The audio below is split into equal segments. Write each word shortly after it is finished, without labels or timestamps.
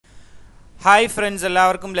Hi friends,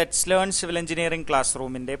 എല്ലാവർക്കും let's learn civil engineering class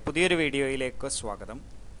റൂമിൻ്റെ പുതിയൊരു വീഡിയോയിലേക്ക് സ്വാഗതം.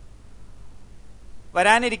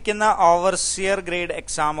 വരാനിരിക്കുന്ന overseer grade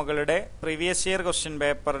എക്സാമുകളുടെ previous year question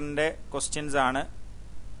പേപ്പറിൻ്റെ ക്വസ്റ്റ്യൻസ് ആണ്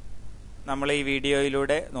നമ്മൾ ഈ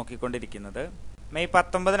വീഡിയോയിലൂടെ നോക്കിക്കൊണ്ടിരിക്കുന്നത്. മെയ്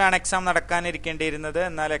 19 എക്സാം നടക്കാനിരിക്കേണ്ടിയിരുന്നത്,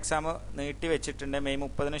 എന്നാൽ എക്സാം നീട്ടി വെച്ചിട്ടുണ്ട്. മെയ്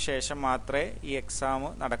 30 ശേഷം മാത്രമേ ഈ എക്സാം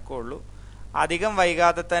നടക്കുകയുള്ളൂ. അധികം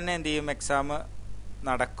വൈകാതെ തന്നെ എന്ത് ചെയ്യും, എക്സാം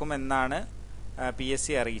നടക്കുമെന്നാണ്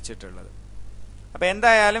PSC അറിയിച്ചിട്ടുള്ളത്. അപ്പോൾ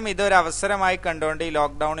എന്തായാലും ഇതൊരു അവസരമായി കണ്ടുകൊണ്ട്, ഈ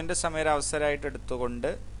ലോക്ക്ഡൗണിൻ്റെ സമയം ഒരു അവസരമായിട്ട് എടുത്തുകൊണ്ട്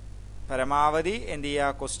പരമാവധി എന്ത് ചെയ്യുക,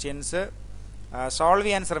 ക്വസ്റ്റ്യൻസ് സോൾവ്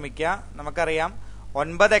ചെയ്യാൻ ശ്രമിക്കുക. നമുക്കറിയാം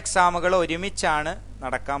 9 എക്സാമുകൾ ഒരുമിച്ചാണ്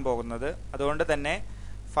നടക്കാൻ പോകുന്നത്. അതുകൊണ്ട് തന്നെ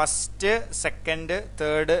ഫസ്റ്റ്, സെക്കൻഡ്,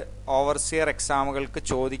 തേർഡ് ഓവർസിയർ എക്സാമുകൾക്ക്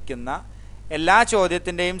ചോദിക്കുന്ന എല്ലാ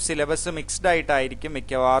ചോദ്യത്തിൻ്റെയും സിലബസ് മിക്സ്ഡ് ആയിട്ടായിരിക്കും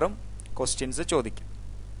മിക്കവാറും ക്വസ്റ്റ്യൻസ് ചോദിക്കും.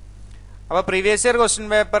 അപ്പോൾ പ്രീവിയസ് ഇയർ ക്വസ്റ്റ്യൻ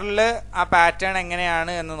പേപ്പറിൽ ആ പാറ്റേൺ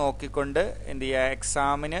എങ്ങനെയാണ് എന്ന് നോക്കിക്കൊണ്ട് എന്ത് ചെയ്യുക,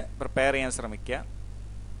 എക്സാമിന് പ്രിപ്പയർ ചെയ്യാൻ ശ്രമിക്കുക.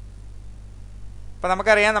 അപ്പോൾ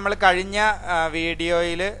നമുക്കറിയാം, നമ്മൾ കഴിഞ്ഞ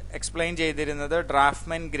വീഡിയോയിൽ എക്സ്പ്ലെയിൻ ചെയ്തിരുന്നത്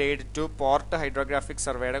ഡ്രാഫ്റ്റ്മാൻ ഗ്രേഡ് 2 പോർട്ട് ഹൈഡ്രോഗ്രാഫിക്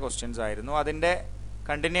സർവേയുടെ ക്വസ്റ്റ്യൻസ് ആയിരുന്നു. അതിൻ്റെ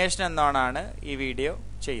കണ്ടിന്യൂഷൻ എന്നോണാണ് ഈ വീഡിയോ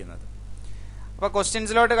ചെയ്യുന്നത്. അപ്പോൾ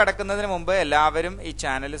ക്വസ്റ്റ്യൻസിലോട്ട് കടക്കുന്നതിന് മുമ്പ് എല്ലാവരും ഈ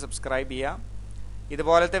ചാനൽ സബ്സ്ക്രൈബ് ചെയ്യുക.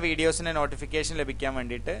 ഇതുപോലത്തെ വീഡിയോസിന് നോട്ടിഫിക്കേഷൻ ലഭിക്കാൻ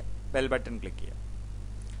വേണ്ടിയിട്ട് ബെൽ ബട്ടൺ ക്ലിക്ക് ചെയ്യുക.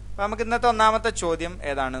 അപ്പോൾ നമുക്ക് ഇന്നത്തെ ഒന്നാമത്തെ ചോദ്യം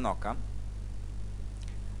ഏതാണെന്ന് നോക്കാം.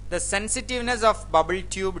 The sensitiveness of bubble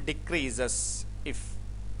tube decreases if.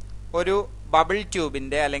 ഒരു ബബിൾ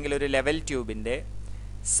ട്യൂബിൻ്റെ അല്ലെങ്കിൽ ഒരു ലെവൽ ട്യൂബിൻ്റെ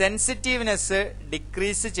സെൻസിറ്റീവ്നെസ്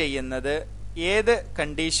ഡിക്രീസ് ചെയ്യുന്നത് ഏത്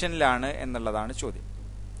കണ്ടീഷനിലാണ് എന്നുള്ളതാണ് ചോദ്യം.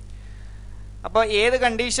 അപ്പോൾ ഏത്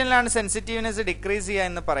കണ്ടീഷനിലാണ് സെൻസിറ്റീവ്നെസ് ഡിക്രീസ് ചെയ്യുക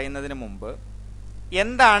എന്ന് പറയുന്നതിന് മുമ്പ്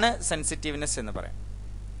എന്താണ് സെൻസിറ്റീവ്നെസ് എന്ന് പറയാം.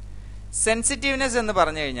 സെൻസിറ്റീവ്നെസ് എന്ന്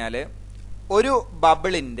പറഞ്ഞു കഴിഞ്ഞാൽ ഒരു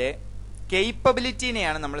ബബിളിൻ്റെ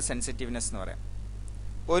കേപ്പബിലിറ്റിനെയാണ് നമ്മൾ സെൻസിറ്റീവ്നെസ് എന്ന് പറയാം.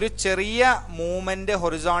 ഒരു ചെറിയ മൂവ്മെൻറ്റ്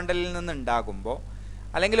ഹൊറിസോണ്ടലിൽ നിന്ന് ഉണ്ടാകുമ്പോൾ,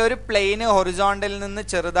 അല്ലെങ്കിൽ ഒരു പ്ലെയിന് ഹൊറിസോണ്ടലിൽ നിന്ന്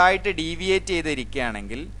ചെറുതായിട്ട് ഡീവിയേറ്റ്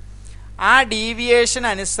ചെയ്തിരിക്കുകയാണെങ്കിൽ ആ ഡീവിയേഷൻ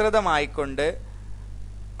അനുസൃതമായിക്കൊണ്ട്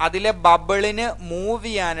അതിലെ ബബിളിന് മൂവ്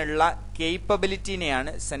ചെയ്യാനുള്ള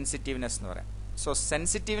കേപ്പബിലിറ്റിനെയാണ് സെൻസിറ്റീവ്നെസ് എന്ന് പറയാം. So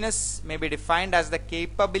sensitiveness may be defined as the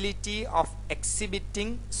capability of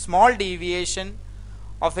exhibiting small deviation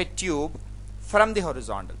of A tube from the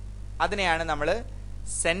horizontal. അതിനെയാണ് നമ്മൾ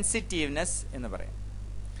സെൻസിറ്റീവ്നെസ് എന്ന് പറയും.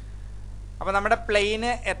 അപ്പോൾ നമ്മുടെ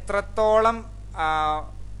പ്ലെയിന് എത്രത്തോളം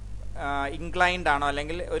ഇൻക്ലൈൻഡ് ആണോ,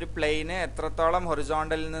 അല്ലെങ്കിൽ ഒരു പ്ലെയിന് എത്രത്തോളം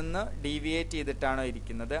ഹൊറിസോണ്ടലിൽ നിന്ന് ഡീവിയേറ്റ് ചെയ്തിട്ടാണോ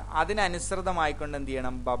ഇരിക്കുന്നത്, അതിനനുസൃതമായിക്കൊണ്ട് എന്ത്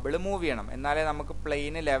ചെയ്യണം, ബബിൾ മൂവ് ചെയ്യണം. എന്നാലേ നമുക്ക്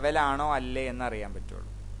പ്ലെയിന് ലെവലാണോ അല്ലേ എന്നറിയാൻ പറ്റുള്ളൂ.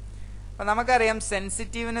 അപ്പം നമുക്കറിയാം,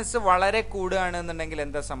 സെൻസിറ്റീവ്നെസ് വളരെ കൂടുകയാണെന്നുണ്ടെങ്കിൽ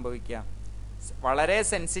എന്താ സംഭവിക്കുക, വളരെ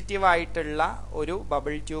സെൻസിറ്റീവ് ആയിട്ടുള്ള ഒരു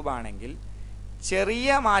ബബിൾ ട്യൂബ് ആണെങ്കിൽ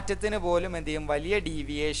ചെറിയ മാറ്റത്തിന് പോലും എന്ത് ചെയ്യും, വലിയ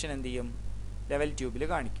ഡീവിയേഷൻ എന്ത് ചെയ്യും, ലെവൽ ട്യൂബിൽ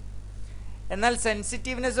കാണിക്കും. എന്നാൽ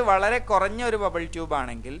സെൻസിറ്റീവ്നെസ് വളരെ കുറഞ്ഞ ഒരു ബബിൾ ട്യൂബ്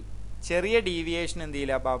ആണെങ്കിൽ ചെറിയ ഡീവിയേഷൻ എന്ത്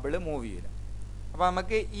ചെയ്യില്ല, ബബിൾ മൂവ് ചെയ്യില്ല. അപ്പോൾ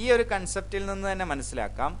നമുക്ക് ഈ ഒരു കൺസെപ്റ്റിൽ നിന്ന് തന്നെ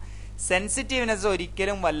മനസ്സിലാക്കാം, സെൻസിറ്റീവ്നെസ്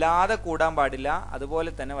ഒരിക്കലും വല്ലാതെ കൂടാൻ പാടില്ല,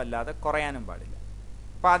 അതുപോലെ തന്നെ വല്ലാതെ കുറയാനും പാടില്ല.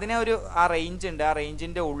 അപ്പോൾ അതിനെ ആ റേഞ്ച് ഉണ്ട്, ആ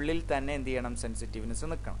റേഞ്ചിൻ്റെ ഉള്ളിൽ തന്നെ എന്ത് ചെയ്യണം,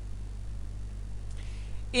 സെൻസിറ്റീവ്നെസ് നിൽക്കണം.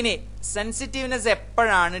 ഇനി സെൻസിറ്റീവ്നെസ്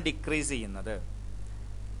എപ്പോഴാണ് ഡിക്രീസ് ചെയ്യുന്നത്?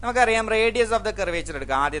 നമുക്കറിയാം, റേഡിയസ് ഓഫ് ദ കർവേച്ചർ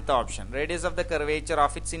എടുക്കുക. ആദ്യത്തെ option, radius of the curvature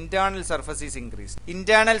of its internal surface is increase.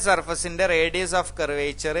 Internal സർഫസിന്റെ radius of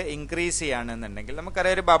curvature increase ചെയ്യുകയാണെന്നുണ്ടെങ്കിൽ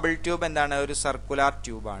നമുക്കറിയാം, ഒരു ബബിൾ ട്യൂബ് എന്താണ്, ഒരു സർക്കുലാർ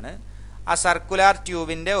ട്യൂബാണ്. ആ സർക്കുലാർ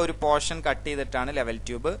ട്യൂബിന്റെ ഒരു പോർഷൻ കട്ട് ചെയ്തിട്ടാണ് ലെവൽ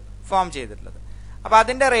ട്യൂബ് ഫോം ചെയ്തിട്ടുള്ളത്. അപ്പോൾ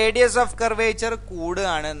അതിന്റെ റേഡിയസ് ഓഫ് കർവേച്ചർ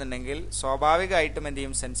കൂടുകയാണെന്നുണ്ടെങ്കിൽ സ്വാഭാവികമായിട്ടും എന്ത്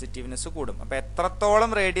ചെയ്യും, സെൻസിറ്റീവ്നെസ് കൂടും. അപ്പോൾ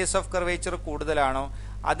എത്രത്തോളം റേഡിയസ് ഓഫ് കർവേച്ചർ കൂടുതലാണോ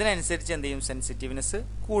അതിനനുസരിച്ച് എന്ത് ചെയ്യും, സെൻസിറ്റീവ്നെസ്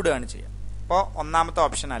കൂടുകയാണ് ചെയ്യുക. അപ്പോൾ ഒന്നാമത്തെ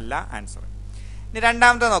ഓപ്ഷൻ അല്ല ആൻസർ. ഇനി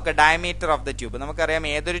രണ്ടാമത്തെ നോക്കുക, ഡയമീറ്റർ ഓഫ് ദ ട്യൂബ്. നമുക്കറിയാം,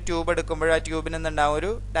 ഏതൊരു ട്യൂബ് എടുക്കുമ്പോഴും ആ ട്യൂബിന് എന്തുണ്ടാവും, ഒരു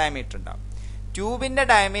ഡയമീറ്റർ ഉണ്ടാവും. ട്യൂബിന്റെ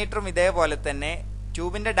ഡയമീറ്ററും ഇതേപോലെ തന്നെ,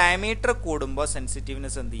 ട്യൂബിന്റെ ഡയമീറ്റർ കൂടുമ്പോൾ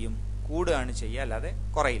സെൻസിറ്റീവ്നെസ് എന്ത് ചെയ്യും, കൂടുകയാണ് ചെയ്യുക, അല്ലാതെ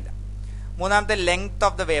കുറയില്ല. മൂന്നാമത്തെ, length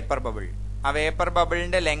of the vapour bubble. ആ വേപ്പർ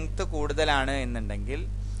ബബിളിന്റെ ലെങ്ത് കൂടുതലാണ് എന്നുണ്ടെങ്കിൽ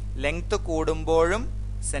ലെങ്ത് കൂടുമ്പോഴും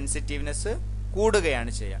സെൻസിറ്റീവ്നെസ്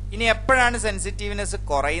കൂടുകയാണ് ചെയ്യുക. ഇനി എപ്പോഴാണ് സെൻസിറ്റീവ്നെസ്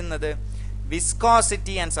കുറയുന്നത്?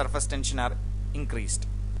 Viscosity and surface tension R increased.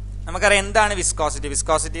 നമുക്കറിയാം എന്താണ് വിസ്കോസിറ്റി.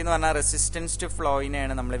 വിസ്കോസിറ്റി എന്ന് പറഞ്ഞാൽ റെസിസ്റ്റൻസ് ടു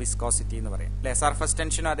ഫ്ലോയിനെയാണ് നമ്മൾ വിസ്കോസിറ്റി എന്ന് പറയും, അല്ലെ. സർഫസ്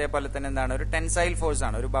ടെൻഷനും അതേപോലെ തന്നെ എന്താണ്, ഒരു ടെൻസൈൽ ഫോഴ്സ്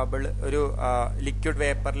ആണ്. ഒരു ബബിൾ, ഒരു ലിക്വിഡ്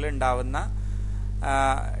വേപ്പറിൽ ഉണ്ടാവുന്ന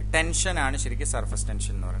ടെൻഷനാണ് ശരിക്കും സർഫസ്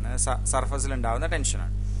ടെൻഷൻ എന്ന് പറയുന്നത്. സർഫസിൽ ഉണ്ടാവുന്ന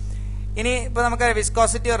ടെൻഷനാണ്. ഇനി ഇപ്പോൾ നമുക്കറിയാം,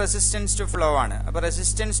 വിസ്കോസിറ്റി റെസിസ്റ്റൻസ് ടു ഫ്ലോ ആണ്. അപ്പോൾ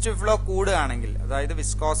റെസിസ്റ്റൻസ് ടു ഫ്ലോ കൂടുകയാണെങ്കിൽ, അതായത്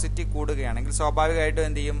വിസ്കോസിറ്റി കൂടുകയാണെങ്കിൽ സ്വാഭാവികമായിട്ടും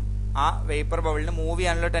എന്ത് ചെയ്യും, ആ വേപ്പർ ബബിളിന് മൂവ്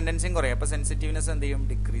ചെയ്യാനുള്ള ടെൻഡൻസിയും കുറയും. അപ്പോൾ സെൻസിറ്റീവ്നെസ് എന്ത് ചെയ്യും,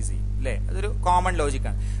 ഡിക്രീസ് ചെയ്യും. അല്ലേ? അതൊരു കോമൺ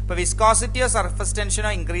ലോജിക്കാണ്. ഇപ്പോൾ വിസ്കോസിറ്റിയോ സർഫസ്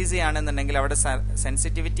ടെൻഷനോ ഇൻക്രീസ് ചെയ്യുകയാണെന്നുണ്ടെങ്കിൽ അവിടെ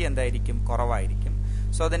സെൻസിറ്റിവിറ്റി എന്തായിരിക്കും? കുറവായിരിക്കും.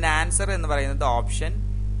 സോ അതിന്റെ ആൻസർ എന്ന് പറയുന്നത് ഓപ്ഷൻ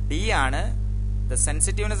ഡി ആണ്. The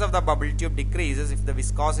sensitiveness of the bubble tube decreases if the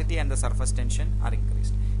viscosity and the surface tension are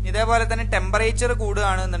increased. ഇതേപോലെ തന്നെ ടെമ്പറേച്ചർ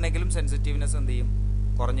കൂടുകയാണെന്നുണ്ടെങ്കിലും സെൻസിറ്റീവ്നെസ് എന്ത് ചെയ്യും?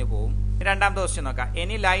 കുറഞ്ഞു പോകും. രണ്ടാമത്തെ ക്വസ്റ്റ്യൻ നോക്കാം.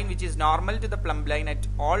 Any line which is normal to the plumb line at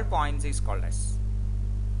all points is called as.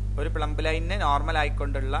 ഒരു plumb ലൈനിന് നോർമൽ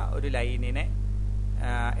ആയിക്കൊണ്ടുള്ള ഒരു ലൈനിനെ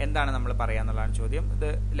എന്താണ് നമ്മൾ പറയാന്നുള്ളതാണ് ചോദ്യം. ഇത്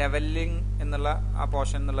ലെവലിംഗ് എന്നുള്ള ആ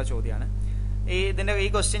പോർഷൻ എന്നുള്ള ചോദ്യമാണ്. ഈ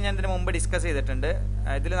ക്വസ്റ്റ്യൻ ഞാൻ ഇതിന് മുമ്പ് ഡിസ്കസ് ചെയ്തിട്ടുണ്ട്.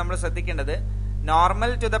 ഇതിൽ നമ്മൾ ശ്രദ്ധിക്കേണ്ടത്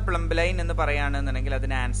normal to the plumb line എന്ന് പറയുകയാണെന്നുണ്ടെങ്കിൽ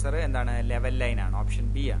അതിന് ആൻസർ എന്താണ്? ലെവൽ ലൈൻ ആണ്. ഓപ്ഷൻ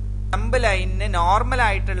ബി ആണ്. പ്ലംബ് ലൈനിന് നോർമൽ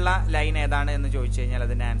ആയിട്ടുള്ള ലൈൻ ഏതാണ് എന്ന് ചോദിച്ചു കഴിഞ്ഞാൽ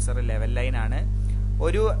അതിന്റെ ആൻസർ ലെവൽ ലൈൻ ആണ്.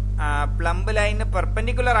 ഒരു പ്ലംബ് ലൈനിന്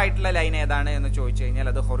പെർപെൻഡിക്കുലർ ആയിട്ടുള്ള ലൈൻ ഏതാണ് എന്ന് ചോദിച്ചു കഴിഞ്ഞാൽ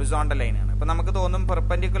അത് ഹൊറിസോണ്ടൽ ലൈൻ ആണ്. അപ്പൊ നമുക്ക് തോന്നും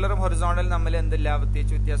പെർപെൻഡിക്കുലറും ഹൊറിസോണ്ടലും തമ്മിൽ എന്തില്ല?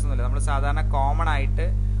 പ്രത്യേകിച്ച് വ്യത്യാസമൊന്നുമില്ല. നമ്മൾ സാധാരണ കോമൺ ആയിട്ട്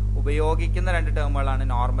ഉപയോഗിക്കുന്ന രണ്ട് ടേമുകളാണ്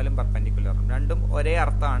നോർമലും പെർപെൻഡിക്കുലറും. രണ്ടും ഒരേ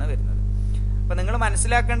അർത്ഥമാണ് വരുന്നത്. അപ്പൊ നിങ്ങൾ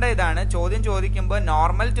മനസ്സിലാക്കേണ്ട ഇതാണ്, ചോദ്യം ചോദിക്കുമ്പോൾ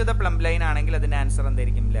normal to the plumb line ആണെങ്കിൽ അതിന്റെ ആൻസർ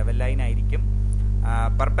എന്തായിരിക്കും? ലെവൽ ലൈൻ ആയിരിക്കും.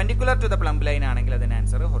 Perpendicular to the plumb line ആണെങ്കിൽ അതിന്റെ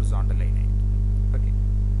ആൻസർ ഹൊറിസോണ്ടൽ ലൈൻ ആയിരിക്കും. ഓക്കെ,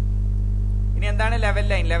 ഇനി എന്താണ് ലെവൽ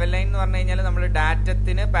ലൈൻ? ലെവൽ ലൈൻ എന്ന് പറഞ്ഞു കഴിഞ്ഞാൽ നമ്മൾ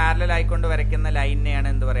ഡാറ്റത്തിന് പാരലൽ ആയിക്കൊണ്ട് വരയ്ക്കുന്ന ലൈനിനെയാണ്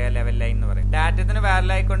എന്ത് പറയാ? ലെവൽ ലൈൻ എന്ന് പറയും. ഡാറ്റത്തിന്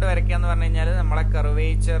പാരലൽ ആയിക്കൊണ്ട് വരയ്ക്കുക എന്ന് പറഞ്ഞു കഴിഞ്ഞാൽ നമ്മളെ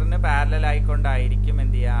കർവേച്ചറിന് പാരലൽ ആയിക്കൊണ്ടായിരിക്കും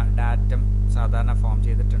എന്ത് ചെയ്യുക? ഡാറ്റം സാധാരണ ഫോം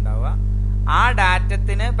ചെയ്തിട്ടുണ്ടാവുക. ആ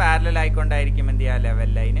ഡാറ്റത്തിന് പാരലൽ ആയിക്കൊണ്ടായിരിക്കും എന്ത് ചെയ്യുക?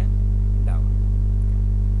 ലെവൽ ലൈന് ഉണ്ടാവുക.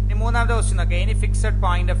 ഇനി മൂന്നാമത്തെ ക്വസ്റ്റ്യൻ നോക്കാം. Any fixed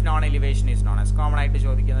point of non elevation is known as. Common ആയിട്ട്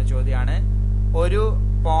ചോദിക്കുന്ന ചോദ്യമാണ്. ഒരു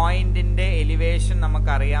പോയിന്റിന്റെ എലിവേഷൻ നമുക്ക്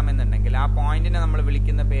അറിയാമെന്നുണ്ടെങ്കിൽ ആ പോയിന്റിനെ നമ്മൾ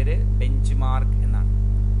വിളിക്കുന്ന പേര് ബെഞ്ച് മാർക്ക് എന്നാണ്,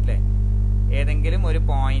 അല്ലെ? ഏതെങ്കിലും ഒരു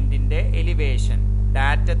പോയിന്റിന്റെ എലിവേഷൻ,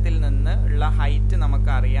 ഡാറ്റത്തിൽ നിന്ന് ഉള്ള ഹൈറ്റ്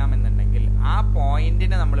നമുക്ക് അറിയാമെന്നുണ്ടെങ്കിൽ ആ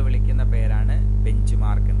പോയിന്റിനെ നമ്മൾ വിളിക്കുന്ന പേരാണ് ബെഞ്ച്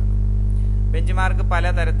മാർക്ക് എന്നത്. ബെഞ്ച് മാർക്ക് പല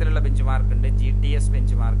തരത്തിലുള്ള ബെഞ്ച് മാർക്ക് ഉണ്ട്. GTS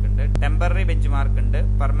ബെഞ്ച് മാർക്ക് ഉണ്ട്, ടെമ്പററി ബെഞ്ച് മാർക്ക് ഉണ്ട്,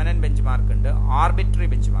 പെർമനന്റ് ബെഞ്ച് മാർക്ക് ഉണ്ട്, ആർബിട്രറി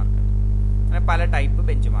ബെഞ്ച് മാർക്ക് ഉണ്ട്. അങ്ങനെ പല ടൈപ്പ്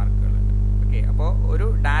ബെഞ്ച് മാർക്കുകളുണ്ട്. ഓക്കെ, അപ്പോൾ ഒരു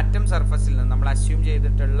ഡാറ്റം സർഫസിൽ നിന്ന് നമ്മൾ അസ്യൂം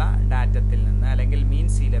ചെയ്തിട്ടുള്ള ഡാറ്റത്തിൽ നിന്ന് അല്ലെങ്കിൽ മീൻ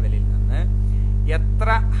സീ ലെവലിൽ നിന്ന് എത്ര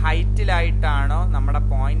ഹൈറ്റിലായിട്ടാണോ നമ്മുടെ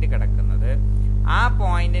പോയിന്റ് കിടക്കുന്നത് ആ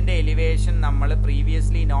പോയിന്റിന്റെ എലിവേഷൻ നമ്മൾ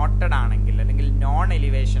പ്രീവിയസ്ലി നോട്ടഡ് ആണെങ്കിൽ അല്ലെങ്കിൽ നോൺ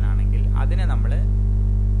എലിവേഷൻ ആണെങ്കിൽ അതിനെ നമ്മൾ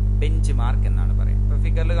ബെഞ്ച് മാർക്ക് എന്നാണ് പറയുന്നത്. ഇപ്പോൾ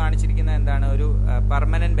ഫിഗറിൽ കാണിച്ചിരിക്കുന്ന എന്താണ്? ഒരു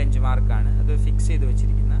പെർമനന്റ് ബെഞ്ച് മാർക്കാണ്. അത് ഫിക്സ് ചെയ്ത്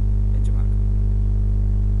വെച്ചിരിക്കുന്ന ബെഞ്ച് മാർക്ക്.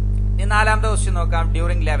 ഇനി നാലാമത്തെ ക്വസ്റ്റ്യൻ നോക്കാം.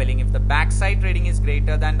 During levelling if the back side reading is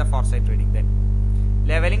greater than the four side reading then.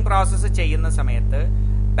 Levelling process ചെയ്യുന്ന സമയത്ത്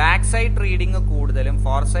ബാക്ക് സൈഡ് റീഡിംഗ് കൂടുതലും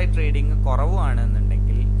ഫോർ സൈഡ് റീഡിംഗ്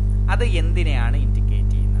കുറവുമാണെന്നുണ്ടെങ്കിൽ അത് എന്തിനെയാണ്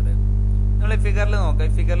ഇൻഡിക്കേറ്റ് ചെയ്യുന്നത്? നിങ്ങൾ ഫിഗറിൽ നോക്കുക.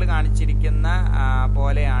 ഫിഗറിൽ കാണിച്ചിരിക്കുന്ന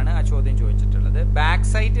പോലെയാണ് ആ ചോദ്യം ചോദിച്ചിട്ടുള്ളത്. ബാക്ക്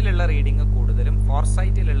സൈറ്റിലുള്ള റീഡിംഗ് കൂടുതലും ഫോർ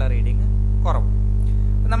സൈറ്റിലുള്ള റീഡിംഗ് കുറവും.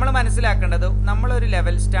 നമ്മൾ മനസ്സിലാക്കേണ്ടത്, നമ്മളൊരു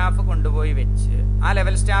ലെവൽ സ്റ്റാഫ് കൊണ്ടുപോയി വെച്ച് ആ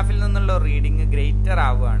ലെവൽ സ്റ്റാഫിൽ നിന്നുള്ള റീഡിംഗ് ഗ്രേറ്റർ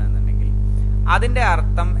ആവുകയാണെന്നുണ്ടെങ്കിൽ അതിന്റെ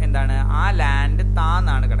അർത്ഥം എന്താണ്? ആ ലാൻഡ്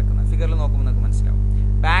താന്നാണ് കിടക്കുന്നത്. ഫിഗറിൽ നോക്കുമ്പോൾ നിങ്ങൾക്ക് മനസ്സിലാവും.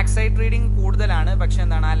 ബാക്ക് സൈഡ് റീഡിംഗ് കൂടുതലാണ്, പക്ഷെ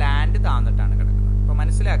എന്താണ്? ആ ലാൻഡ് താന്നിട്ടാണ് കിടക്കുന്നത്. അപ്പൊ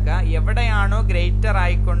മനസ്സിലാക്കുക, എവിടെയാണോ ഗ്രേറ്റർ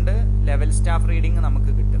ആയിക്കൊണ്ട് ലെവൽ സ്റ്റാഫ് റീഡിംഗ്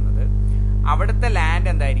നമുക്ക് കിട്ടുന്നത് അവിടുത്തെ ലാൻഡ്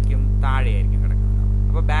എന്തായിരിക്കും? താഴെയായിരിക്കും കിടക്കുന്നത്.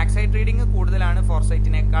 അപ്പൊ ബാക്ക് സൈഡ് റീഡിംഗ് കൂടുതലാണ് ഫോർ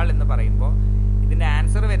സൈറ്റിനേക്കാൾ എന്ന് പറയുമ്പോൾ ഇതിന്റെ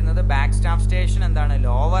ആൻസർ വരുന്നത് ബാക്ക് സ്റ്റാഫ് സ്റ്റേഷൻ എന്താണ്?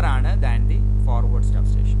 ലോവർ ആണ് than the forward staff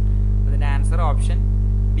station. അതിന്റെ ആൻസർ ഓപ്ഷൻ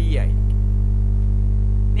ബി ആയിരിക്കും.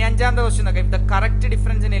 ഇനി അഞ്ചാമത്തെ ക്വസ്റ്റ്യൻ നോക്കാം. If the correct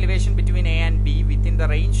difference in elevation between A and B within the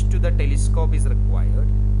range to the telescope is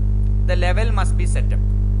required the level must be setup.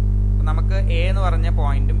 നമുക്ക് A എന്ന് പറഞ്ഞ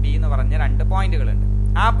പോയിന്റും B എന്ന് പറഞ്ഞ രണ്ട് പോയിന്റുകളുണ്ട്.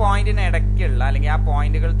 ആ പോയിന്റിന് ഇടയ്ക്കുള്ള അല്ലെങ്കിൽ ആ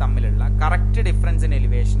പോയിന്റുകൾ തമ്മിലുള്ള കറക്റ്റ് ഡിഫറൻസ് ഇൻ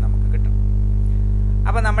എലിവേഷൻ നമുക്ക് കിട്ടണം.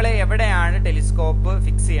 അപ്പൊ നമ്മൾ എവിടെയാണ് ടെലിസ്കോപ്പ്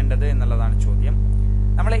ഫിക്സ് ചെയ്യേണ്ടത് എന്നുള്ളതാണ് ചോദ്യം.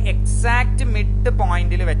 നമ്മൾ എക്സാക്ട് മിഡ്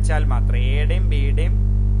പോയിന്റിൽ വെച്ചാൽ മാത്രമേ, എയുടെയും ബിയുടെയും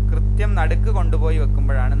കൃത്യം നടുക്ക് കൊണ്ടുപോയി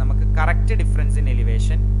വെക്കുമ്പോഴാണ് നമുക്ക് കറക്റ്റ് ഡിഫറൻസ് ഇൻ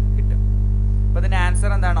എലിവേഷൻ കിട്ടും. അപ്പൊ ഇതിന്റെ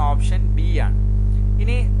ആൻസർ എന്താണ്? ഓപ്ഷൻ ബി ആണ്.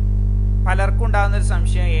 ഇനി പലർക്കും ഉണ്ടാകുന്ന ഒരു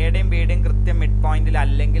സംശയം, എയുടെയും ബിയുടെയും കൃത്യം മിഡ് പോയിന്റിൽ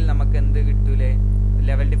അല്ലെങ്കിൽ നമുക്ക് എന്ത് കിട്ടൂലേ?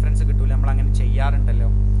 ലെവൽ ഡിഫറൻസ് കിട്ടൂല. നമ്മൾ അങ്ങനെ ചെയ്യാറുണ്ടല്ലോ.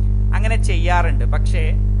 അങ്ങനെ ചെയ്യാറുണ്ട്, പക്ഷേ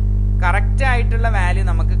കറക്റ്റ് ആയിട്ടുള്ള വാല്യൂ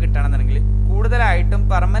നമുക്ക് കിട്ടണമെന്നുണ്ടെങ്കിൽ കൂടുതലായിട്ടും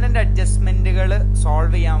പെർമനന്റ് അഡ്ജസ്റ്റ്മെന്റുകൾ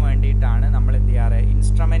സോൾവ് ചെയ്യാൻ വേണ്ടിയിട്ടാണ് നമ്മൾ എന്ത് ചെയ്യാറ്?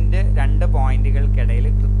 ഇൻസ്ട്രുമെന്റ് രണ്ട് പോയിന്റുകൾക്കിടയിൽ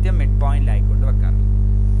കൃത്യം മിഡ് പോയിന്റിലായിക്കൊണ്ട് വെക്കാറുണ്ട്.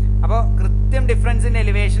 അപ്പോൾ കൃത്യം ഡിഫറൻസ് ഇൻ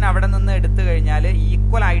എലിവേഷൻ അവിടെ നിന്ന് എടുത്തു കഴിഞ്ഞാൽ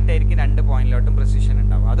ഈക്വൽ ആയിട്ടായിരിക്കും രണ്ട് പോയിന്റിലോട്ടും പ്രിസിഷൻ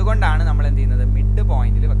ഉണ്ടാവും. അതുകൊണ്ടാണ് നമ്മൾ എന്ത് ചെയ്യുന്നത്? മിഡ്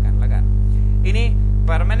പോയിന്റിൽ വെക്കാനുള്ള കാരണം. ഇനി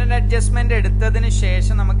പെർമനന്റ് അഡ്ജസ്റ്റ്മെന്റ് എടുത്തതിന്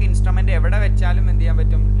ശേഷം നമുക്ക് ഇൻസ്ട്രുമെന്റ് എവിടെ വെച്ചാലും എന്ത് ചെയ്യാൻ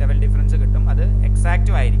പറ്റും? ലെവൽ ഡിഫറൻസ് കിട്ടും. അത്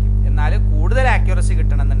എക്സാക്റ്റും ആയിരിക്കും. എന്നാൽ കൂടുതൽ ആക്യുറസി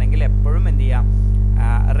കിട്ടണമെന്നുണ്ടെങ്കിൽ എപ്പോഴും എന്ത് ചെയ്യാം?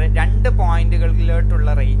 രണ്ട് പോയിന്റുകളിലോട്ടുള്ള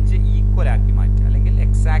റേഞ്ച് ഈക്വൽ ആക്കി മാറ്റുക, അല്ലെങ്കിൽ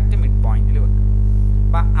എക്സാക്ട് മിഡ് പോയിന്റിൽ വെക്കുക.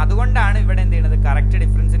 അപ്പൊ അതുകൊണ്ടാണ് ഇവിടെ എന്ത് ചെയ്യുന്നത്? Correct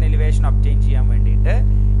difference in elevation obtain ചെയ്യാൻ വേണ്ടിയിട്ട്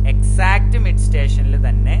എക്സാക്ട് മിഡ് സ്റ്റേഷനിൽ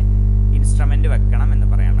തന്നെ ഇൻസ്ട്രുമെന്റ് വെക്കണം എന്ന്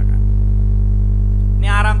പറയാനുള്ള കാരണം. ഇനി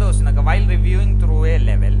ആറാമത്തെ ക്വസ്റ്റ്യൻ നോക്കാം. While reviewing through A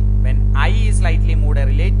level when eye is slightly moved, a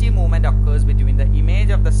relative movement occurs between the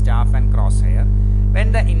image of the staff and crosshair when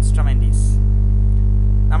the instrument is.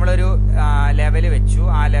 നമ്മളൊരു ലെവൽ വെച്ചു,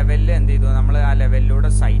 ആ ലെവലിൽ എന്ത് ചെയ്തു, നമ്മൾ ആ ലെവലിലൂടെ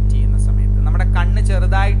സൈറ്റ് ചെയ്യുന്ന സമയത്ത് നമ്മുടെ കണ്ണ്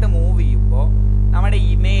ചെറുതായിട്ട് മൂവ് ചെയ്യുമ്പോൾ നമ്മുടെ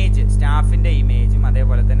ഇമേജ്, സ്റ്റാഫിന്റെ ഇമേജും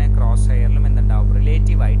അതേപോലെ തന്നെ ക്രോസ് ഹെയറിലും എന്തുണ്ടാവും,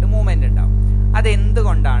 റിലേറ്റീവായിട്ട് മൂവ്മെന്റ് ഉണ്ടാവും.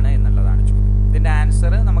 അതെന്തുകൊണ്ടാണ് എന്നുള്ളതാണ് ചോദ്യം. ഇതിന്റെ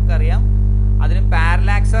ആൻസർ നമുക്കറിയാം, അതിന്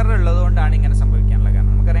പാരലാക്സ് എറർ ഉള്ളതുകൊണ്ടാണ് ഇങ്ങനെ സംഭവിക്കാനുള്ള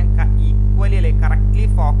കാരണം. നമുക്കറിയാം ഈക്വലി അല്ലെ കറക്റ്റ്ലി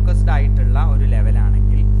ഫോക്കസ്ഡ് ആയിട്ടുള്ള ഒരു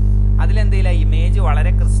ലെവലാണെങ്കിൽ അതിലെന്തെങ്കിലും ഇമേജ്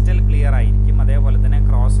വളരെ ക്രിസ്റ്റൽ ക്ലിയർ ആയിരിക്കും, അതേപോലെ തന്നെ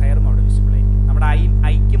ക്രോസ് ഹെയറും അവിടെ വിസിബിൾ ആയിരിക്കും. നമ്മുടെ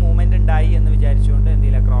ഐക്ക് മൂവ്മെന്റ് ഉണ്ടായി എന്ന് വിചാരിച്ചുകൊണ്ട്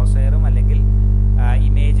എന്തെങ്കിലും ക്രോസ് ഹെയറും അല്ലെങ്കിൽ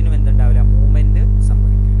ഇമേജിനും എന്തുണ്ടാവില്ല, മൂവ്മെന്റ്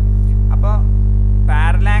സംഭവിക്കില്ല. അപ്പോൾ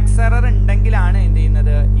പാരലാക്സ് എറർ ഉണ്ടെങ്കിലാണ് എന്ത്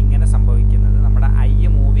ചെയ്യുന്നത്, ഇങ്ങനെ സംഭവിക്കുന്നത്. നമ്മുടെ ഐ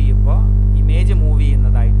മൂവ് ചെയ്യുമ്പോൾ ഇമേജ് മൂവ്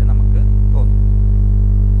ചെയ്യുന്നതായിട്ട് നമുക്ക് തോന്നും.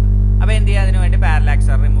 അപ്പോൾ എന്ത് ചെയ്യുക, അതിനു വേണ്ടി പാരലാക്സ്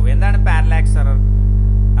എറർ റിമൂവ്. എന്താണ് പാരലാക്സ് എറർ?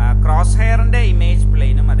 ക്രോസ് ഹെയറിന്റെ ഇമേജ്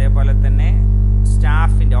പ്ലെയിനും അതേപോലെ തന്നെ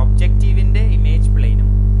സ്റ്റാഫിന്റെ ഒബ്ജക്റ്റീവിന്റെ ഇമേജ് പ്ലെയിനും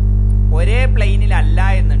ഒരേ പ്ലെയിനിലല്ല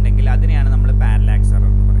എന്നുണ്ടെങ്കിൽ അതിനെയാണ് നമ്മൾ പാരലാക്സ് എറർ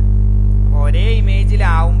എന്ന് പറയുന്നത്. അപ്പോൾ ഒരേ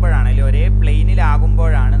ഇമേജിലാവുമ്പോഴാണ് അല്ലെങ്കിൽ ഒരേ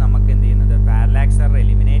പ്ലെയിനിലാകുമ്പോഴാണ് നമുക്ക് എന്ത് ചെയ്യുന്നത്, പാരലാക്സ് എറർ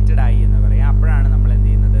എലിമിനേറ്റഡ് ആയി എന്ന് പറയാം. അപ്പോഴാണ് നമ്മൾ എന്ത്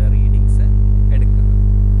ചെയ്യുന്നത്, റീഡിങ്സ് എടുക്കുന്നത്.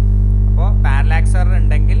 അപ്പോൾ പാരലാക്സ് എറർ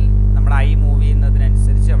ഉണ്ടെങ്കിൽ നമ്മുടെ ഐ മൂവ്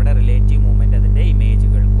ചെയ്യുന്നതിനനുസരിച്ച് അവിടെ റിലേറ്റീവ് മൂവ്മെന്റ് അതിന്റെ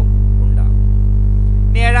ഇമേജുകൾക്കും ഉണ്ടാകും.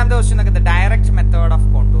 ഇനി ഏഴാമത്തെ ക്വസ്റ്റ്യൻ നോക്കുന്നത്, direct method of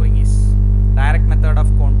contouring is. Direct method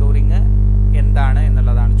of contouring എന്താണ്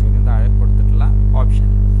എന്നുള്ളതാണ് ചോദ്യം താഴെ കൊടുത്തിട്ടുള്ള ഓപ്ഷൻ.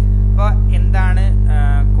 അപ്പോൾ എന്താണ്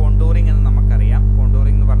കോണ്ടൂറിങ് എന്ന് നമുക്കറിയാം.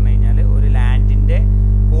 കോണ്ടൂറിങ് എന്ന് പറഞ്ഞു കഴിഞ്ഞാൽ ഒരു ലാൻഡിന്റെ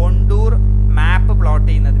കോണ്ടൂർ മാപ്പ് പ്ലോട്ട്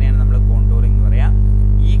ചെയ്യുന്നതിനെയാണ് നമ്മൾ കോണ്ടൂറിങ് എന്ന് പറയാം.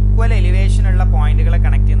 ഈക്വൽ എലിവേഷൻ ഉള്ള പോയിന്റുകളെ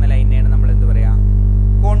കണക്ട് ചെയ്യുന്ന ലൈനെയാണ് നമ്മൾ എന്ത് പറയാ,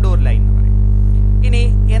 കോണ്ടൂർ ലൈൻ എന്ന് പറയും. ഇനി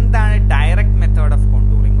എന്താണ് direct method of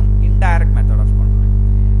കോണ്ടൂറിങ്ങും indirect method of contouring?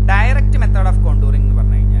 Direct method of contouring എന്ന്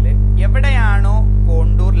പറഞ്ഞു കഴിഞ്ഞാൽ എവിടെയാണോ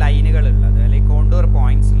കോണ്ടൂർ ലൈനുകൾ ഉള്ളത് അല്ലെങ്കിൽ കോണ്ടൂർ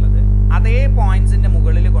പോയിന്റ്സ് ഉള്ളത് അതേ പോയിന്റ്സിന്റെ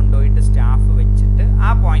മുകളിൽ കൊണ്ടുപോയിട്ട് സ്റ്റാഫ് വെച്ചിട്ട് ആ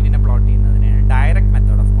പോയിന്റിനെ പ്ലോട്ട് ചെയ്യുന്നതിനാണ് ഡയറക്റ്റ്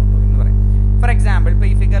മെത്തേഡ് ഓഫ് കോണ്ടൂറിങ് എന്ന് പറയും. ഫോർ എക്സാമ്പിൾ, ഇപ്പോൾ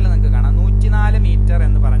ഈ ഫിഗറിൽ നിങ്ങൾക്ക് കാണാം 104 മീറ്റർ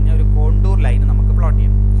എന്ന് പറഞ്ഞ ഒരു കോണ്ടൂർ ലൈൻ നമുക്ക് പ്ലോട്ട്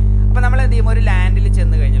ചെയ്യണം. അപ്പോൾ നമ്മൾ എന്ത് ചെയ്യും, ഒരു ലാൻഡിൽ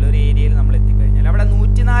ചെന്ന് കഴിഞ്ഞാൽ, ഒരു ഏരിയയിൽ നമ്മൾ എത്തിക്കഴിഞ്ഞാൽ അവിടെ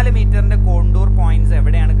 104 മീറ്ററിന്റെ കോണ്ടൂർ പോയിന്റ്സ്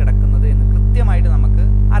എവിടെയാണ് കിടക്കുന്നത് എന്ന് കൃത്യമായിട്ട് നമുക്ക്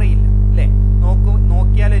അറിയില്ല, അല്ലേ?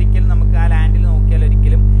 നോക്കിയാൽ ഒരിക്കലും നമുക്ക് ആ ലാൻഡിൽ നോക്കിയാൽ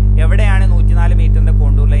ഒരിക്കലും എവിടെയാണ് 104 മീറ്ററിന്റെ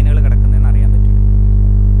കോണ്ടൂർ ലൈനുകൾ കിടക്കുന്നതെന്ന് അറിയാൻ പറ്റില്ല.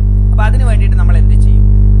 അപ്പോൾ അതിന് വേണ്ടിയിട്ട് നമ്മൾ എന്ത് ചെയ്യും,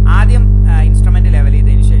 ആദ്യം ഇൻസ്ട്രുമെന്റ് ലെവൽ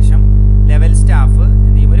ചെയ്തതിന് ശേഷം ലെവൽ സ്റ്റാഫ്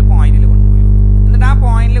എന്ത് ചെയ്യും, ഒരു പോയിന്റിൽ കൊണ്ടുപോയി, എന്നിട്ട് ആ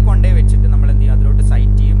പോയിന്റിൽ കൊണ്ടുപോയി വെച്ചിട്ട് നമ്മൾ എന്ത് ചെയ്യും, അതിലോട്ട്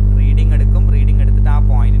സൈറ്റ് ചെയ്യും, റീഡിംഗ് എടുക്കും. റീഡിംഗ് എടുത്തിട്ട് ആ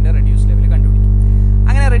പോയിന്റിന്റെ റെഡ്യൂസ് ലെവൽ കണ്ടുപിടിക്കും.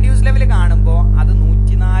 അങ്ങനെ റെഡ്യൂസ് ലെവൽ കാണുമ്പോൾ അത്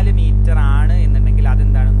 104 മീറ്റർ ആണ് എന്നുണ്ടെങ്കിൽ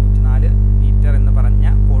അതെന്താണ്, 104 മീറ്റർ എന്ന് പറഞ്ഞ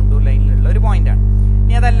കോണ്ടൂർ ലൈനിലുള്ള ഒരു പോയിന്റ് ആണ്.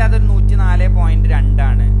 ഇനി അതല്ലാതെ ഒരു 104.2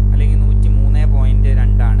 ആണ് അല്ലെങ്കിൽ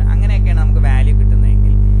 103.2 ആണ്, അങ്ങനെയൊക്കെയാണ് നമുക്ക് വാല്യൂ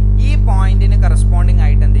കിട്ടുന്നതെങ്കിൽ ഈ പോയിന്റിന് കറസ്പോണ്ടിങ്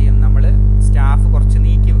ആയിട്ട് എന്ത് ചെയ്യും, നമ്മൾ സ്റ്റാഫ് കുറച്ച്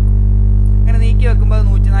നീക്കി വെക്കും. അങ്ങനെ നീക്കി വെക്കുമ്പോൾ അത്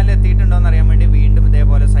 104 എത്തിയിട്ടുണ്ടോ എന്ന് അറിയാൻ വേണ്ടി വീണ്ടും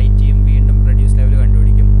ഇതേപോലെ സൈറ്റ് ചെയ്യും, വീണ്ടും റെഡ്യൂസ് ലെവൽ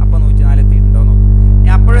കണ്ടുപിടിക്കും. അപ്പോൾ 104 എത്തിയിട്ടുണ്ടോ എന്ന് നോക്കും.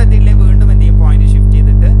 ഇനി അപ്പോഴും എത്തിയില്ലെങ്കിൽ വീണ്ടും എന്ത് ചെയ്യും, പോയിന്റ് ഷിഫ്റ്റ്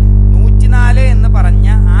ചെയ്തിട്ട് 104 എന്ന് പറഞ്ഞ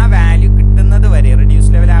ആ വാല്യൂ കിട്ടുന്നത് വരെ,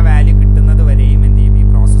 റെഡ്യൂസ് ലെവൽ ആ വാല്യൂ കിട്ടുന്നത് വരെയും എന്ത് ചെയ്യും, ഈ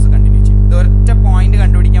പ്രോസസ്സ് കണ്ടിന്യൂ ചെയ്യും. ഇത് ഒരൊറ്റ പോയിന്റ്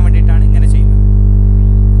കണ്ടുപിടിക്കാൻ വേണ്ടിയിട്ടാണ് ഇങ്ങനെ ചെയ്യുന്നത്.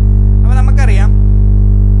 അപ്പോൾ നമുക്കറിയാം,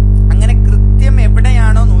 അങ്ങനെ കൃത്യം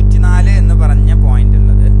എവിടെയാണോ 104 എന്ന് പറഞ്ഞ പോയിന്റ്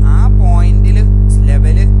ഉള്ളത് ആ പോയിന്റിൽ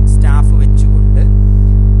ലെവല് സ്റ്റാഫ് വെച്ചുകൊണ്ട്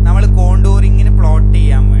നമ്മൾ കോണ്ടൂറിങ്ങിന് പ്ലോട്ട്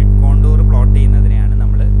ചെയ്യാൻ വേണ്ടി, കോണ്ടൂർ പ്ലോട്ട് ചെയ്യുന്നതിനെയാണ്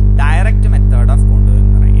നമ്മൾ ഡയറക്റ്റ് മെത്തേഡ് ഓഫ് കോണ്ടൂറിങ്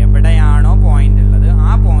എന്ന് പറയുന്നത്. എവിടെയാണോ പോയിന്റ് ഉള്ളത്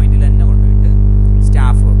ആ പോയിന്റിൽ തന്നെ കൊണ്ടുപോയിട്ട്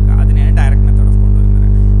സ്റ്റാഫ് വെക്കുക, അതിനെയാണ് ഡയറക്റ്റ് മെത്തേഡ് ഓഫ് കോണ്ടൂറിങ് എന്ന്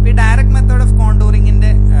പറയുന്നത്. അപ്പോൾ ഈ ഡയറക്റ്റ് മെത്തേഡ് ഓഫ്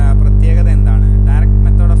കോണ്ടൂറിങ്ങിന്റെ പ്രത്യേകത എന്താണ്? ഡയറക്റ്റ്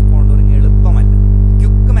മെത്തേഡ് ഓഫ് കോണ്ടൂറിങ് എളുപ്പമല്ല,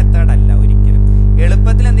 ക്വിക്ക് മെത്തേഡ് അല്ല ഒരിക്കലും.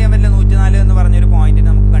 എളുപ്പത്തിൽ എന്ത് ചെയ്യാൻ പറ്റില്ല, 104 എന്ന് പറഞ്ഞൊരു പോയിന്റിന്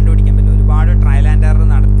നമുക്ക് കണ്ടുപിടിക്കാൻ പറ്റില്ല. ഒരുപാട് ട്രയൽ ആൻഡ് എറർ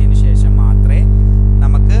നടത്തിയതിനു ശേഷം മാത്രമേ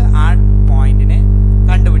നമുക്ക് ആ പോയിന്റിനെ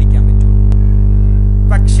കണ്ടുപിടിക്കാൻ പറ്റുള്ളൂ.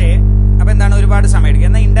 പക്ഷേ അപ്പോൾ എന്താണ്, ഒരുപാട് സമയം എടുക്കുക.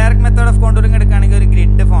 എന്നാൽ ഇൻഡയറക്റ്റ് മെത്തേഡ് ഓഫ് കോണ്ടൂറിങ് എടുക്കുകയാണെങ്കിൽ ഒരു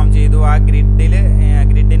ഗ്രിഡ് ഫോം ചെയ്തു, ആ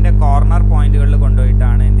ഗ്രിഡിന്റെ കോർണർ പോയിന്റുകളിൽ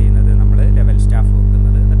കൊണ്ടുപോയിട്ടാണ് എന്ത് ചെയ്യുന്നത്, നമ്മൾ ലെവൽ സ്റ്റാഫ്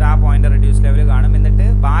വെക്കുന്നത്. എന്നിട്ട് ആ പോയിന്റ് റെഡ്യൂസ് ലെവൽ കാണും, എന്നിട്ട്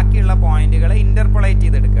ബാക്കിയുള്ള പോയിന്റുകളെ ഇന്റർപോളേറ്റ്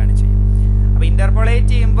ചെയ്തെടുക്കുകയാണ് ചെയ്യുന്നത്. അപ്പോൾ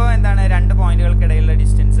ഇന്റർപോളേറ്റ് ചെയ്യുമ്പോൾ എന്താണ്, രണ്ട് പോയിന്റുകൾക്കിടയിലുള്ള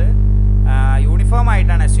ഡിസ്റ്റൻസ് യൂണിഫോം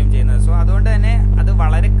ആയിട്ടാണ് അസ്യൂം ചെയ്യുന്നത്. സോ അതുകൊണ്ട് തന്നെ അത്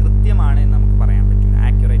വളരെ കൃത്യമാണ് എന്ന് നമുക്ക് പറയാൻ പറ്റില്ല,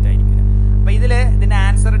 ആക്യുറേറ്റ് ആയിരിക്കില്ല. അപ്പോൾ ഇതിന്റെ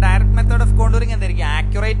answer direct method of contouring എന്തായിരിക്കും,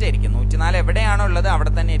 ആക്യുറേറ്റ് ആയിരിക്കും. 104 എവിടെയാണോ ഉള്ളത്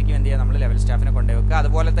അവിടെ തന്നെ ആയിരിക്കും എന്ത് ചെയ്യുക, നമ്മൾ ലെവൽ സ്റ്റാഫിനെ കൊണ്ടുവെക്കുക,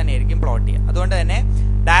 അതുപോലെ തന്നെ ആയിരിക്കും പ്ലോട്ട് ചെയ്യുക. അതുകൊണ്ട് തന്നെ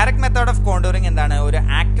ഡയറക്റ്റ് മെത്തേഡ് ഓഫ് കോണ്ടൂറിങ് എന്താണ്, ഒരു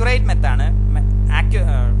ആക്യുറേറ്റ് മെത്തേഡാണ്.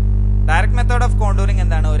 ഡയറക്റ്റ് മെത്തേഡ് ഓഫ് കോണ്ടൂറിങ്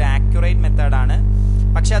എന്താണ്, ഒരു ആക്യുറേറ്റ് മെത്തേഡാണ്.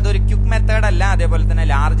 പക്ഷെ അതൊരു ക്യുക്ക് മെത്തേഡ് അല്ല. അതേപോലെ തന്നെ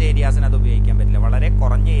ലാർജ് ഏരിയാസിന് അത് ഉപയോഗിക്കാൻ പറ്റില്ല. വളരെ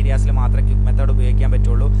കുറഞ്ഞ ഏരിയാസിൽ മാത്രമേ ക്യുക്ക് മെത്തേഡ് ഉപയോഗിക്കാൻ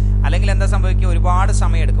പറ്റുള്ളൂ. അല്ലെങ്കിൽ എന്താ സംഭവിക്കുക, ഒരുപാട്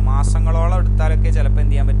സമയം എടുക്കും. മാസങ്ങളോളം എടുത്താലൊക്കെ ചിലപ്പോൾ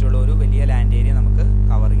എന്ത് ചെയ്യാൻ പറ്റുള്ളൂ, ഒരു വലിയ ലാൻഡ് ഏരിയ നമുക്ക്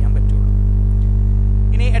കവർ ചെയ്യാൻ പറ്റുള്ളൂ.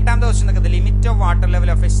 ഇനി 8ാമത്തെ ക്വസ്റ്റ്യൻ നോക്കുന്നത് limit of water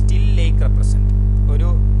level of A still lake represent. ഒരു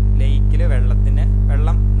ലേക്കിൽ വെള്ളം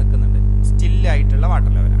നിൽക്കുന്നുണ്ട്, സ്റ്റില്ലായിട്ടുള്ള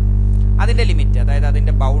വാട്ടർ ലെവലാണ്. അതിന്റെ ലിമിറ്റ്, അതായത്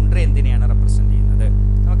അതിന്റെ ബൗണ്ടറി എന്തിനെയാണ് റെപ്രസെന്റ് ചെയ്യുന്നത്?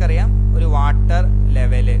 നമുക്കറിയാം, ഒരു വാട്ടർ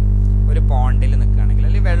ലെവല് ഒരു പോണ്ടിൽ നിൽക്കുകയാണെങ്കിൽ,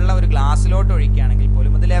 അല്ലെങ്കിൽ വെള്ളം ഒരു ഗ്ലാസ്സിലോട്ട് ഒഴിക്കുകയാണെങ്കിൽ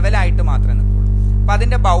പോലും അത് ലെവലായിട്ട് മാത്രമേ നിൽക്കുള്ളൂ. അപ്പോൾ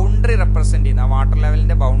അതിന്റെ ബൗണ്ടറി റെപ്രസെന്റ് ചെയ്യുന്ന, വാട്ടർ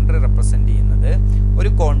ലെവലിന്റെ ബൗണ്ടറി റെപ്രസെന്റ് ചെയ്യുന്നത് ഒരു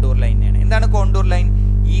കോണ്ടൂർ ലൈനെയാണ്. എന്താണ് കോണ്ടൂർ ലൈൻ?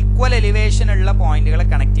 ഈക്വൽ എലിവേഷൻ ഉള്ള പോയിന്റുകളെ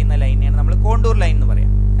കണക്ട് ചെയ്യുന്ന ലൈനെയാണ് നമ്മൾ കോണ്ടൂർ ലൈൻ എന്ന്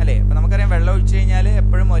പറയാം, അല്ലേ? അപ്പോൾ നമുക്കറിയാം, വെള്ളം ഒഴിച്ചു കഴിഞ്ഞാൽ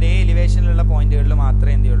എപ്പോഴും ഒരേ എലിവേഷനിലുള്ള പോയിന്റുകളിൽ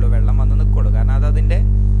മാത്രമേ എന്ത് ചെയ്യുള്ളൂ, വെള്ളം വന്ന് നിൽക്കുള്ളൂ. കാരണം അത് അതിന്റെ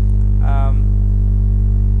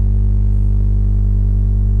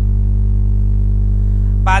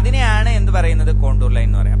അപ്പൊ അതിനെയാണ് എന്ത് പറയുന്നത്, കോണ്ടൂർ ലൈൻ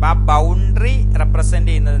എന്ന് പറയാം. അപ്പൊ ആ ബൗണ്ടറി റെപ്രസെന്റ്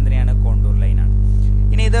ചെയ്യുന്നത് എന്തിനാണ്, കോണ്ടൂർ ലൈൻ ആണ്.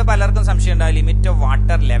 ഇനി ഇത് പലർക്കും സംശയം ഉണ്ടാവും, ലിമിറ്റ് ഓഫ്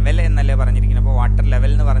വാട്ടർ ലെവൽ എന്നല്ലേ പറഞ്ഞിരിക്കുന്നത്. അപ്പോൾ വാട്ടർ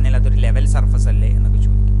ലെവൽ എന്ന് പറഞ്ഞാൽ അതൊരു ലെവൽ സർഫസ് അല്ലേ എന്നൊക്കെ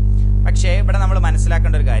ചോദിക്കും. പക്ഷേ ഇവിടെ നമ്മൾ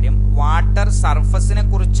മനസ്സിലാക്കേണ്ട ഒരു കാര്യം, വാട്ടർ സർഫസിനെ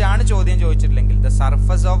കുറിച്ചാണ് ചോദ്യം ചോദിച്ചിട്ടില്ലെങ്കിൽ the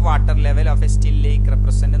surface of water level of A still lake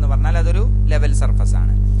represent എന്ന് പറഞ്ഞാൽ അതൊരു ലെവൽ സർഫസ്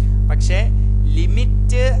ആണ്. പക്ഷേ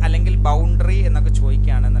ലിമിറ്റ് അല്ലെങ്കിൽ ബൗണ്ടറി എന്നൊക്കെ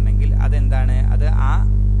ചോദിക്കുകയാണെന്നുണ്ടെങ്കിൽ അതെന്താണ്, അത് ആ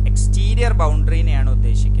എക്സ്റ്റീരിയർ ബൗണ്ടറിനെയാണ്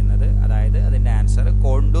ഉദ്ദേശിക്കുന്നത്. അതായത് അതിന്റെ ആൻസർ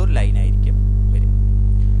കോണ്ടൂർ ലൈൻ ആയിരിക്കും വരും.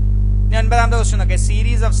 9ാമത്തെ ക്വസ്റ്റ്യൻ നോക്കെ,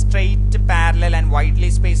 series of straight parallel and widely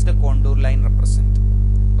spaced contour line represent.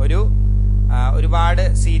 ഒരുപാട്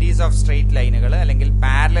സീരീസ് ഓഫ് സ്ട്രെയിറ്റ് ലൈനുകൾ അല്ലെങ്കിൽ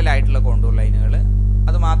പാരലൽ ആയിട്ടുള്ള കോണ്ടൂർ ലൈനുകൾ,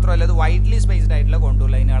 അത് മാത്രമല്ല അത് വൈഡ്ലി സ്പേസ്ഡ് ആയിട്ടുള്ള കോണ്ടൂർ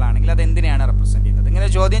ലൈനുകളാണെങ്കിൽ അത് എന്തിനെയാണ് റെപ്രസെന്റ് ചെയ്യുന്നത്? ഇങ്ങനെ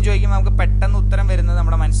ചോദ്യം ചോദിക്കുമ്പോൾ നമുക്ക് പെട്ടെന്ന് ഉത്തരം വരുന്നത്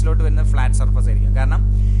നമ്മുടെ മനസ്സിലോട്ട് വരുന്നത് ഫ്ലാറ്റ് സർഫസ് ആയിരിക്കും. കാരണം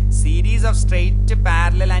series of straight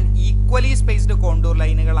parallel and equally spaced contour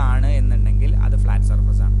ലൈനുകളാണ് എന്നുണ്ടെങ്കിൽ അത് ഫ്ലാറ്റ്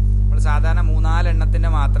സർഫസ് ആണ്. നമ്മൾ സാധാരണ 3-4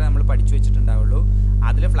 എണ്ണത്തിന്റെ മാത്രമേ നമ്മൾ പഠിച്ചു വെച്ചിട്ടുണ്ടാവുള്ളൂ,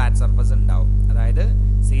 അതിൽ ഫ്ലാറ്റ് സർഫസ് ഉണ്ടാവും. അതായത്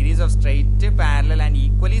series of straight parallel and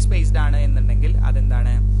equally spaced ആണ് എന്നുണ്ടെങ്കിൽ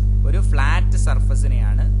അതെന്താണ്, ഒരു ഫ്ലാറ്റ്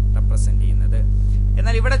സർഫസിനെയാണ് റെപ്രസെന്റ് ചെയ്യുന്നത്.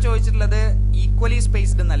 എന്നാൽ ഇവിടെ ചോദിച്ചിട്ടുള്ളത് ഈക്വലി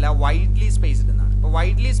സ്പേസ്ഡ് എന്നല്ല, വൈഡ്ലി സ്പേസ്ഡ് എന്നാണ്. അപ്പോൾ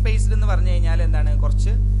വൈഡ്ലി സ്പേസ്ഡ് എന്ന് പറഞ്ഞു കഴിഞ്ഞാൽ എന്താണ്,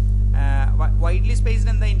 കുറച്ച് വൈഡ്ലി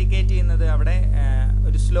സ്പേസ്ഡ് എന്താ ഇൻഡിക്കേറ്റ് ചെയ്യുന്നത്, അവിടെ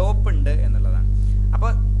ഒരു സ്ലോപ്പ് ഉണ്ട് എന്നുള്ളതാണ്.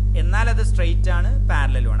 അപ്പോൾ എന്നാൽ അത് സ്ട്രെയിറ്റ് ആണ്,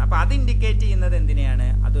 പാരലലും ആണ്. അപ്പോൾ അത് ഇൻഡിക്കേറ്റ് ചെയ്യുന്നത് എന്തിനെയാണ്,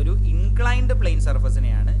 അതൊരു ഇൻക്ലൈൻഡ് പ്ലെയിൻ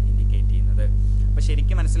സർഫസിനെയാണ് ഇൻഡിക്കേറ്റ് ചെയ്യുന്നത്. അപ്പോൾ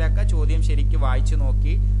ശരിക്കും മനസ്സിലാക്കുക, ചോദ്യം ശരിക്കും വായിച്ചു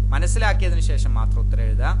നോക്കി മനസ്സിലാക്കിയതിനു ശേഷം മാത്രം ഉത്തരം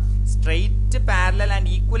എഴുതുക. Straight parallel and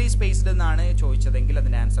equally spaced എന്നാണ് ചോദിച്ചതെങ്കിൽ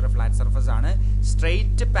അതിന്റെ ആൻസർ ഫ്ലാറ്റ് സർഫസ് ആണ്.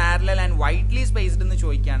 Straight parallel and widely spaced എന്ന്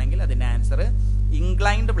ചോദിക്കുകയാണെങ്കിൽ അതിന്റെ ആൻസർ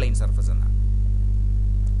ഇൻക്ലൈൻഡ് പ്ലെയിൻ സർഫസ് എന്നാണ്.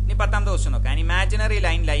 ഇനി 10ാമത്തെ ക്വസ്റ്റ്യൻ നോക്കാം. An imaginary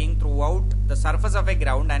line lying throughout the surface of a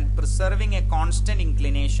ground and preserving a constant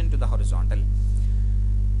inclination to the horizontal.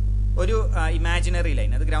 ഒരു imaginary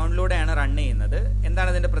line, അത് ഗ്രൗണ്ടിലൂടെയാണ് run ചെയ്യുന്നത്. എന്താണ്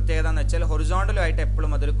ഇതിന്റെ പ്രത്യേകത എന്ന് വെച്ചാൽ ഹൊറിസോണ്ടലുമായിട്ട്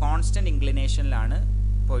എപ്പോഴും അതൊരു കോൺസ്റ്റന്റ് ഇൻക്ലിനേഷനിലാണ്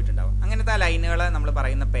പോയിട്ടുണ്ടാവും. അങ്ങനത്തെ ആ ലൈനുകളെ നമ്മൾ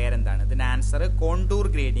പറയുന്ന പേരെന്താണ്? ഇതിന്റെ ആൻസർ കോണ്ടൂർ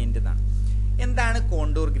ഗ്രേഡിയന്റ് എന്നാണ്. എന്താണ്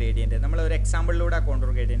കോണ്ടൂർ ഗ്രേഡിയന്റ്? നമ്മൾ ഒരു എക്സാമ്പിളിലൂടെ ആ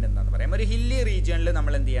കോണ്ടൂർ ഗ്രേഡിയന്റ് എന്താണെന്ന് പറയാം. ഒരു ഹില്ലി റീജിയനിൽ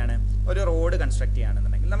നമ്മൾ എന്ത് ചെയ്യാണ്, ഒരു റോഡ് കൺസ്ട്രക്ട്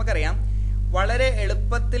ചെയ്യുകയാണെന്നുണ്ടെങ്കിൽ നമുക്കറിയാം, വളരെ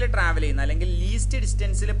എളുപ്പത്തിൽ ട്രാവൽ ചെയ്യുന്ന അല്ലെങ്കിൽ ലീസ്റ്റ്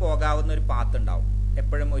ഡിസ്റ്റൻസിൽ പോകാവുന്ന ഒരു പാത്ത് ഉണ്ടാവും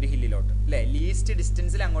എപ്പോഴും ഒരു ഹില്ലിലോട്ട്, അല്ലേ? ലീസ്റ്റ്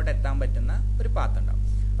ഡിസ്റ്റൻസിൽ അങ്ങോട്ട് എത്താൻ പറ്റുന്ന ഒരു പാത്ത് ഉണ്ടാവും.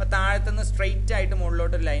 അപ്പോൾ താഴത്തുനിന്ന് സ്ട്രെയിറ്റ് ആയിട്ട്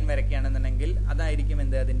മുകളിലോട്ട് ഒരു ലൈൻ വരയ്ക്കുകയാണെന്നുണ്ടെങ്കിൽ അതായിരിക്കും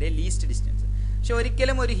എന്ത്, അതിന്റെ ലീസ്റ്റ് ഡിസ്റ്റൻസ്. പക്ഷെ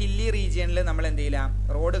ഒരിക്കലും ഒരു ഹില്ലി റീജിയനിൽ നമ്മൾ എന്ത് ചെയ്യില്ല,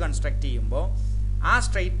 റോഡ് കൺസ്ട്രക്ട് ചെയ്യുമ്പോൾ ആ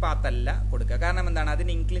സ്ട്രെയിറ്റ് പാത്ത് അല്ല കൊടുക്കുക. കാരണം എന്താണ്,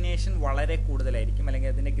 അതിന്റെ ഇൻക്ലിനേഷൻ വളരെ കൂടുതലായിരിക്കും,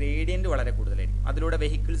 അല്ലെങ്കിൽ അതിന്റെ ഗ്രേഡിയന്റ് വളരെ കൂടുതലായിരിക്കും. അതിലൂടെ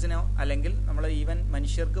വെഹിക്കിൾസിനോ അല്ലെങ്കിൽ നമ്മൾ ഈവൻ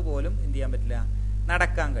മനുഷ്യർക്ക് പോലും എന്ത് ചെയ്യാൻ പറ്റില്ല,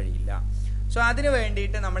 നടക്കാൻ കഴിയില്ല. സോ അതിന്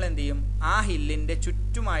വേണ്ടിയിട്ട് നമ്മൾ എന്ത് ചെയ്യും, ആ ഹില്ലിന്റെ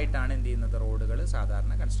ചുറ്റുമായിട്ടാണ് എന്ത് ചെയ്യുന്നത്, റോഡുകൾ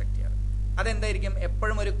സാധാരണ കൺസ്ട്രക്ട് ചെയ്യാറ്. അതെന്തായിരിക്കും,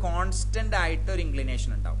 എപ്പോഴും ഒരു കോൺസ്റ്റന്റ് ആയിട്ട് ഒരു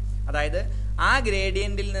ഇൻക്ലിനേഷൻ ഉണ്ടാവും. അതായത് ആ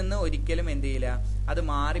ഗ്രേഡിയന്റിൽ നിന്ന് ഒരിക്കലും എന്ത് ചെയ്യില്ല, അത്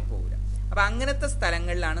മാറിപ്പോകില്ല. അപ്പൊ അങ്ങനത്തെ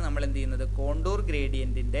സ്ഥലങ്ങളിലാണ് നമ്മൾ എന്ത് ചെയ്യുന്നത്, കോണ്ടൂർ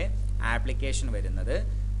ഗ്രേഡിയന്റിന്റെ ആപ്ലിക്കേഷൻ വരുന്നത്.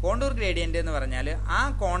 കോണ്ടൂർ ഗ്രേഡിയന്റ് എന്ന് പറഞ്ഞാൽ ആ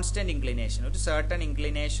കോൺസ്റ്റന്റ് ഇൻക്ലിനേഷൻ, ഒരു സർട്ടൺ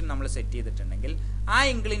ഇൻക്ലിനേഷൻ നമ്മൾ സെറ്റ് ചെയ്തിട്ടുണ്ടെങ്കിൽ ആ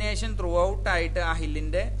ഇൻക്ലിനേഷൻ ത്രൂ ഔട്ട് ആയിട്ട് ആ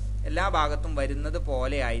ഹില്ലിന്റെ എല്ലാ ഭാഗത്തും വരുന്നത്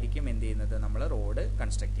പോലെ ആയിരിക്കും എന്ത് ചെയ്യുന്നത്, നമ്മൾ റോഡ്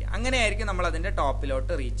കൺസ്ട്രക്ട് ചെയ്യുക. അങ്ങനെയായിരിക്കും നമ്മൾ അതിന്റെ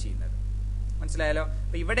ടോപ്പിലോട്ട് റീച്ച് ചെയ്യുന്നത്. മനസ്സിലായല്ലോ?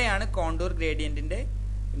 അപ്പൊ ഇവിടെയാണ് കോണ്ടൂർ ഗ്രേഡിയന്റിന്റെ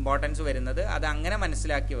ഇമ്പോർട്ടൻസ് വരുന്നത്. അത് അങ്ങനെ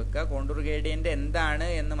മനസ്സിലാക്കി വെക്കുക. കോണ്ടൂർ ഗ്രേഡിയന്റ് എന്താണ്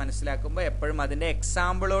എന്ന് മനസ്സിലാക്കുമ്പോൾ എപ്പോഴും അതിന്റെ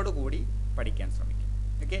എക്സാമ്പിളോട് കൂടി പഠിക്കാൻ ശ്രമിക്കും.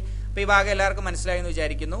 ഓക്കെ, അപ്പൊ ഈ ഭാഗം എല്ലാവർക്കും മനസ്സിലായി എന്ന്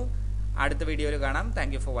വിചാരിക്കുന്നു. അടുത്ത വീഡിയോയിൽ കാണാം.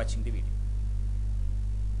 Thank you for watching the video.